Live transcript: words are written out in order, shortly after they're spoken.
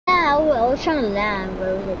I was trying to land, but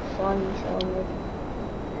it was like foggy, so I was like,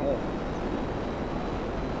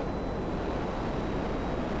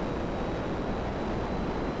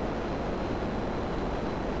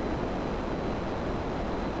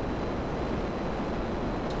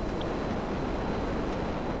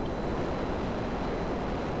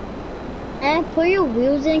 and put your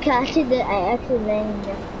wheels in, cause I actually landed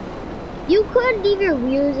there. You could leave your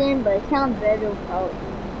wheels in, but it sounds better without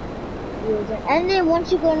wheels in. And then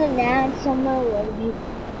once you're gonna land somewhere, whether it be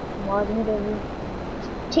water, whatever,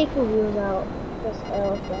 take your wheels out. Press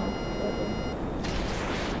L down.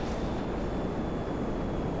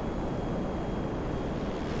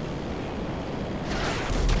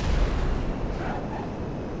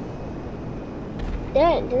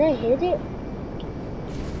 Did I hit it?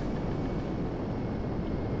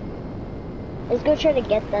 Let's go try to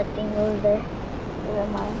get that thing over there. Never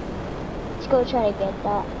mind. Let's go try to get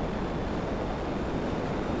that.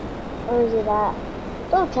 Where is it at?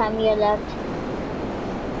 Don't tell me you left.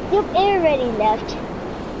 Yep, it already left.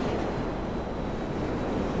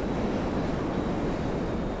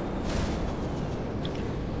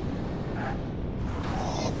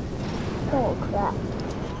 Oh crap.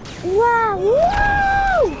 Wow!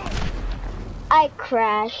 Woo! I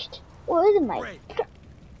crashed. What is my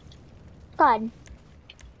God?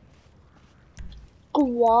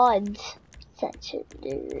 Quads. Such a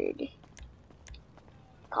dude.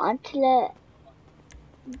 Gauntlet.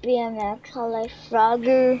 BMX. I like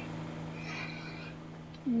Frogger.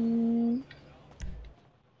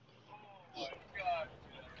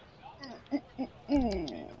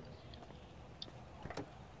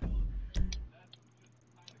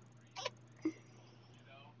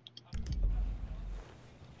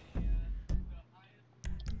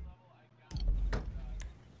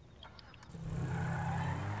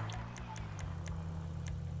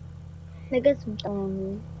 Mega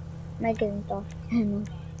some Mega stuff.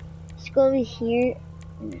 Let's go over here.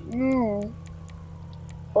 No.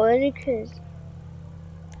 Or because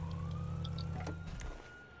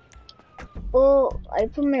I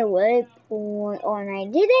put my waypoint on. I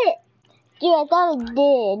did it! Dude, I thought I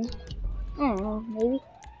did. I don't know, maybe.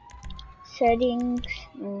 Settings.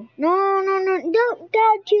 No, don't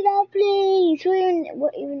do that, please.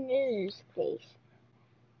 What even is this place?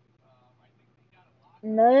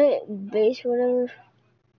 No, base, whatever.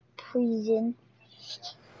 Prison.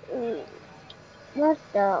 What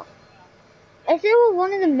the? I said with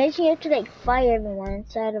one of the missions you have to like fire everyone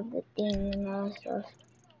inside of the thing and all that stuff.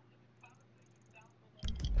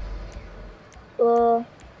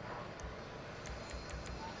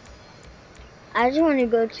 I just want to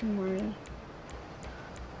go to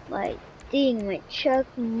my thing, my check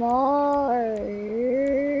mark.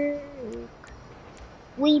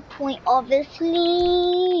 Waypoint,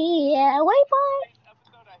 obviously. Yeah, waypoint. I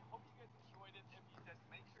hope you guys enjoyed it. If you did,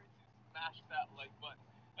 make sure to smash that like button.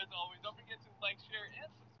 As always, don't forget to like, share,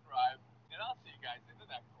 and subscribe. And I'll see you guys in the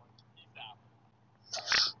next one. Peace out.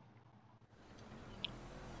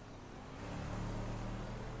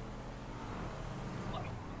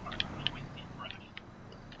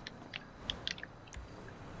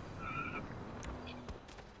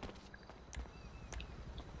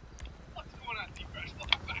 What's going on, T-Fresh?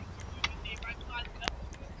 Welcome back to the Gta5 podcast.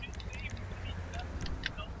 Today we're going to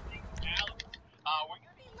be helping out. We're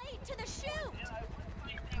going to be late to the shoot. And I want to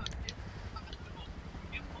find out if it's possible to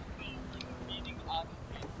get one of those meeting on the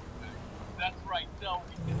Facebook. That's right. So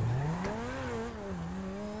we can.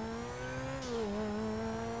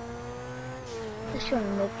 This one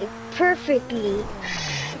make it perfectly.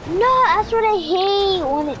 No, that's what I hate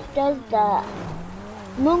when it does that.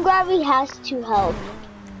 Moon gravity has to help.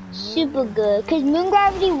 Super good, cause moon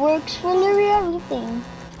gravity works for literally everything.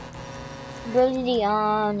 Gravity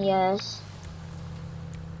on, yes.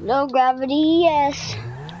 Low gravity, yes.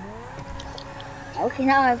 Okay,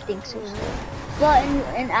 now everything's so slow. But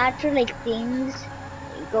in actual like things,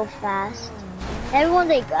 you go fast. Everyone's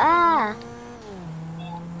like, ah.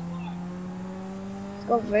 Let's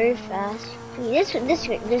go very fast. This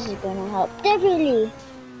is gonna help definitely.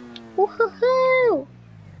 Woohoo!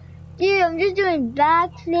 Dude, I'm just doing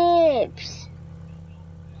backflips.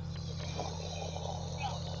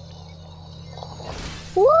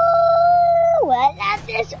 Woo! I love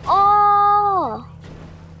this all.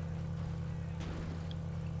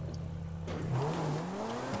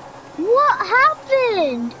 What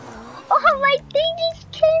happened? Oh, my thing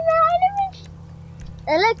just came out of it.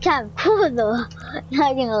 It looked kind of cool though.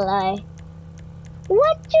 Not gonna lie.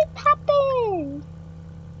 What just happened?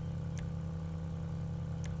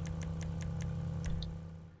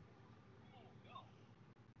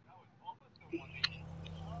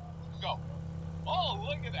 Go. Oh,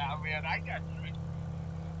 look at that. Yeah, man, I got tricked.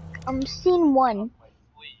 I'm seeing one. My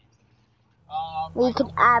sleeves. We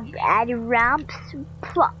could add ramps,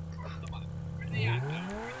 plop, Where they at, though?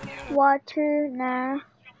 Where they at? water, nah, Jump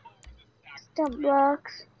over this tax. stop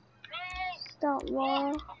blocks, Go! stop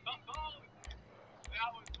wall. That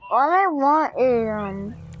was fun. All I want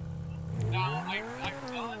is Now,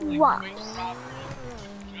 I've done, like, space ramps, robberies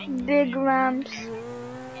just to big see ramps. if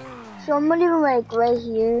Somebody like right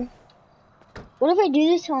here. What if I do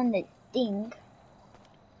this on the thing?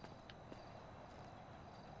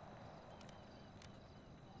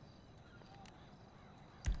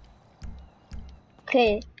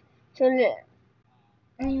 Okay, so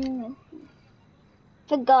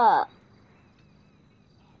forgot.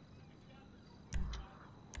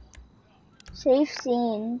 Save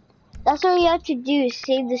scene. That's what you have to do, is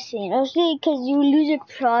save the scene. Okay, because you lose your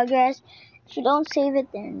progress. If you don't save it,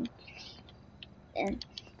 then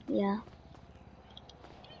yeah.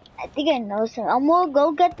 I think I know some. I'm gonna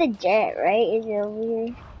go get the jet, right? Is it over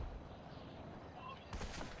here?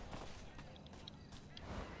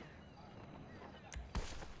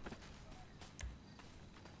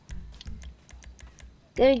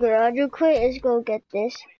 Go to garage real quick. Let's go get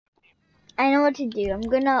this. I know what to do. I'm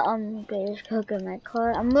gonna okay, let's go get my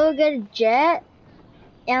car. I'm gonna get a jet.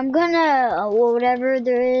 And I'm gonna whatever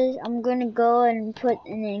there is, I'm gonna go and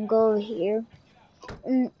then go over here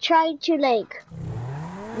and try to like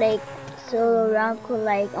solo ramp.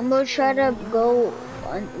 Like I'm gonna try to go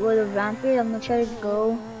on where the ramp is. I'm gonna try to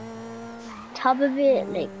go top of it,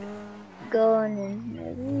 like go and then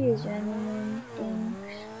maybe is there any things.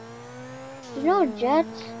 There's no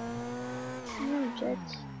jets. No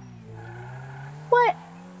jets. What?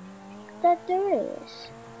 That there is.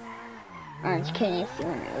 I'm just kidding if you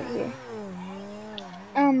want over here.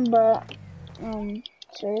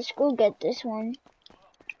 So let's go get this one.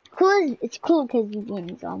 Cool, it's cool because he's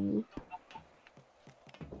being a zombie.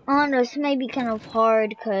 I don't know, this might be kind of hard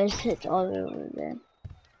because it's all over there.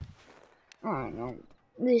 I don't know.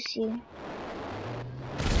 Let's see.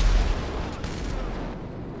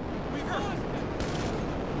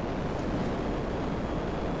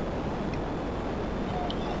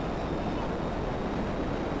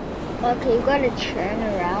 Okay, you gotta turn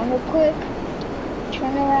around real quick.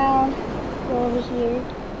 Turn around, go over here.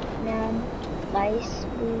 Now, nice.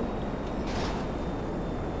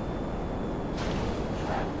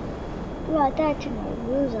 Wow, I thought I took my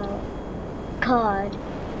wheels out. God.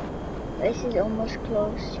 This is almost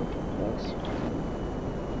close, super close.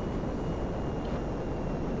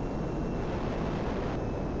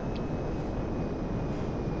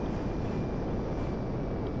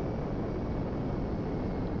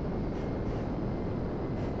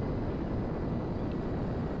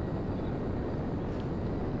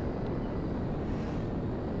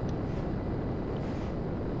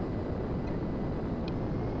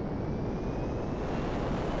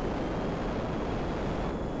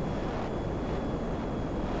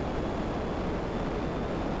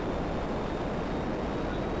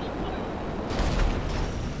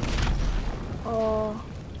 Oh,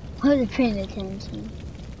 I wasn't paying attention.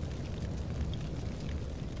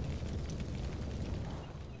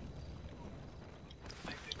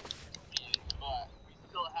 but we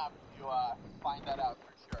still have to find that out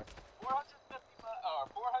for sure. $450.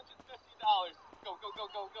 Go, go, go,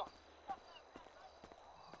 go, go.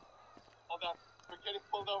 Hold on. We're getting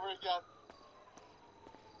pulled over again.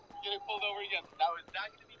 We're getting pulled over again. Now, is that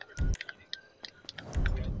going to be for speeding?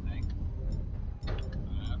 What do you think?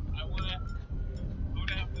 I want to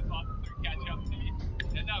have this officer catch up to me.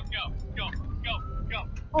 And now go, go, go, go.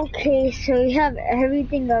 Okay, so we have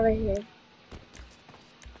everything over here.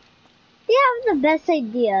 Yeah, I have the best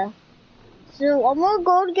idea. So I'm gonna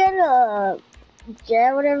go get a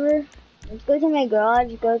jet, whatever. Let's go to my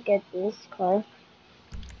garage, go get this car.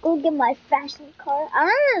 Go get my fashion car. I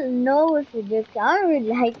don't really know if it looks. I don't really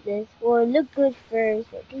like this. Well, it looked good first.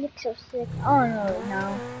 It looks so sick. I don't know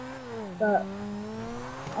now, but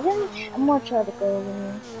I'm gonna try to go over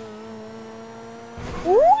here.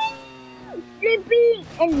 Woo! Flipping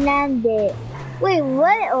and landed. Wait,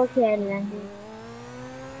 what? Okay, I landed.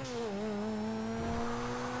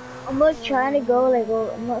 I'm gonna try to go like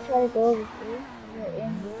I'm gonna try to go over here. We're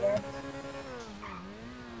in the jets.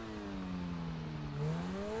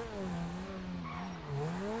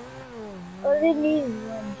 Oh, they need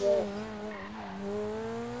one jet.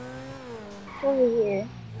 It's over here.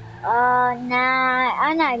 Nah,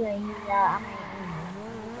 I'm not gonna use that.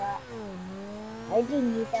 I'm not gonna use that. I do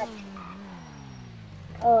need that.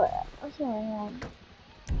 Oh, what's going on?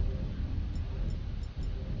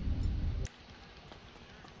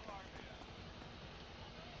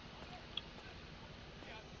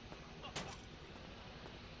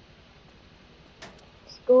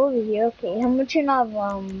 go over here. Okay, I'm gonna turn off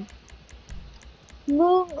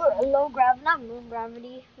low gravity, not moon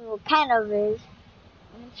gravity. Well, kind of is.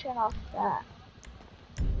 I'm gonna turn off that.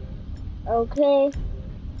 Okay.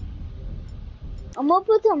 I'm gonna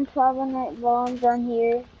put some carbonite bombs on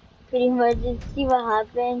here, pretty much, and see what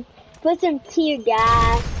happens. Put some tear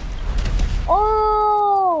gas.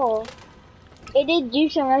 Oh! It did do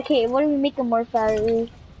something. Okay, what do we make it more fiery?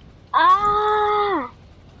 Ah!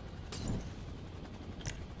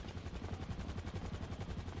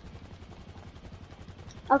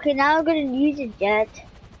 Okay, now I'm gonna use a jet.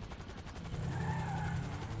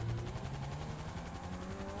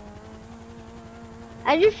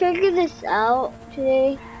 I just figured this out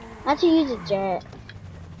today. Not to use a jet.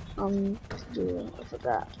 Let's do it. I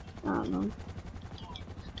forgot. I don't know.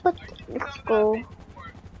 But let's go. Well,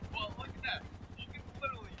 look at that. You can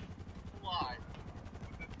literally fly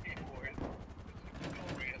with this skateboard. It's just so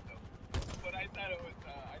random. But I thought it was,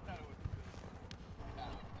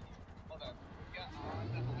 hold on. We got on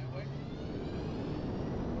the highway.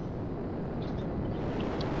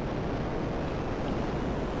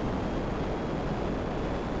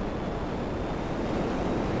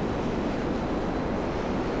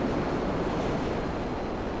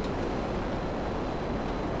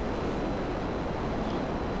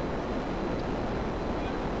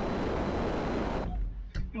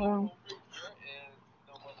 Wow.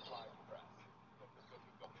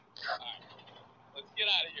 Let's get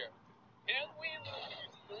out of here. Can we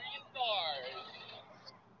lose 3 stars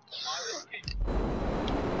on this case?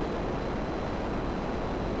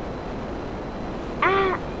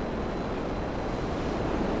 Ah!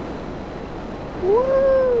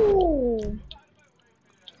 Woo!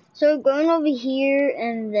 So we're going over here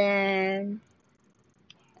and then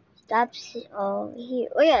stop. Oh, here.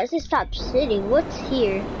 Oh yeah, it says stop city. What's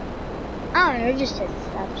here? I don't know. It just says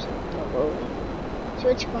stop city. So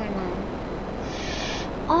what's going on?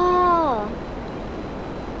 Oh.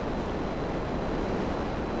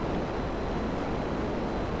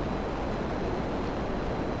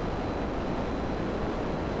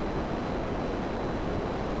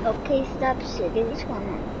 Okay, stop city. What's going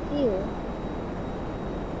on here?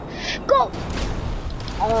 Go!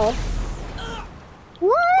 Oh.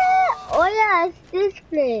 What? Oh yeah, it's this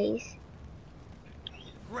place.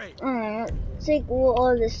 Great. Alright, let's take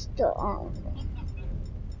all this stuff.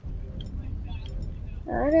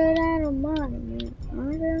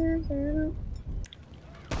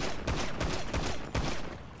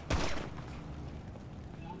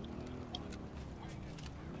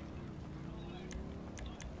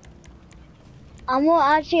 I'm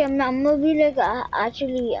gonna be like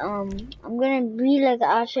I'm gonna be like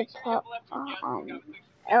actual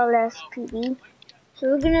LSPD. So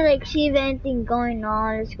we're gonna like see if anything going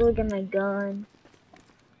on. Let's go get my gun.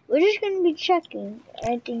 We're just gonna be checking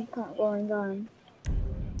anything going on.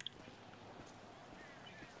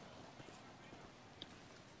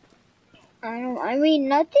 I mean,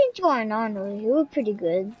 nothing's going on over here. We're pretty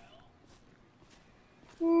good.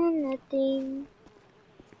 Nothing.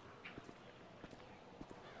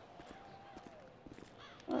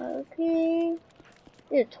 Okay.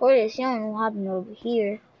 There's a toilet. I don't know what happened over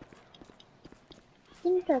here. I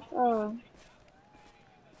think that's all.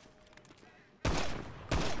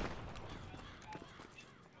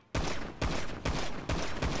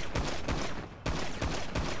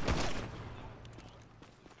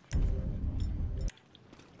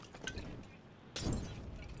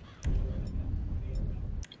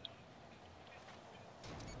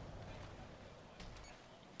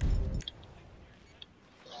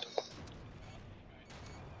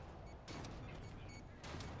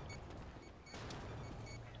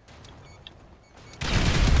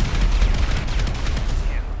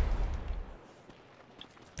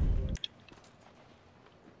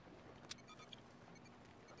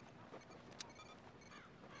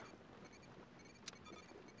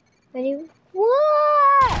 Ready?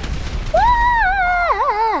 What? What?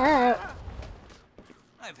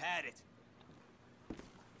 I've had it.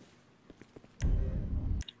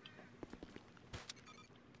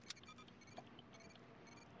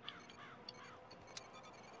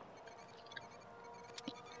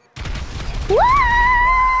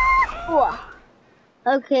 What?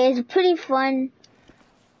 Okay, it's pretty fun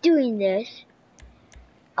doing this.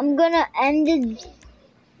 I'm gonna end it.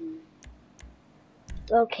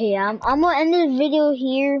 Okay, I'm gonna end this video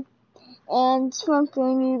here, and it's fun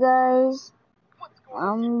for you guys.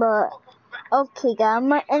 But okay, guys, I'm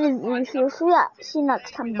gonna end this video here. So yeah, see you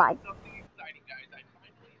next time. Bye.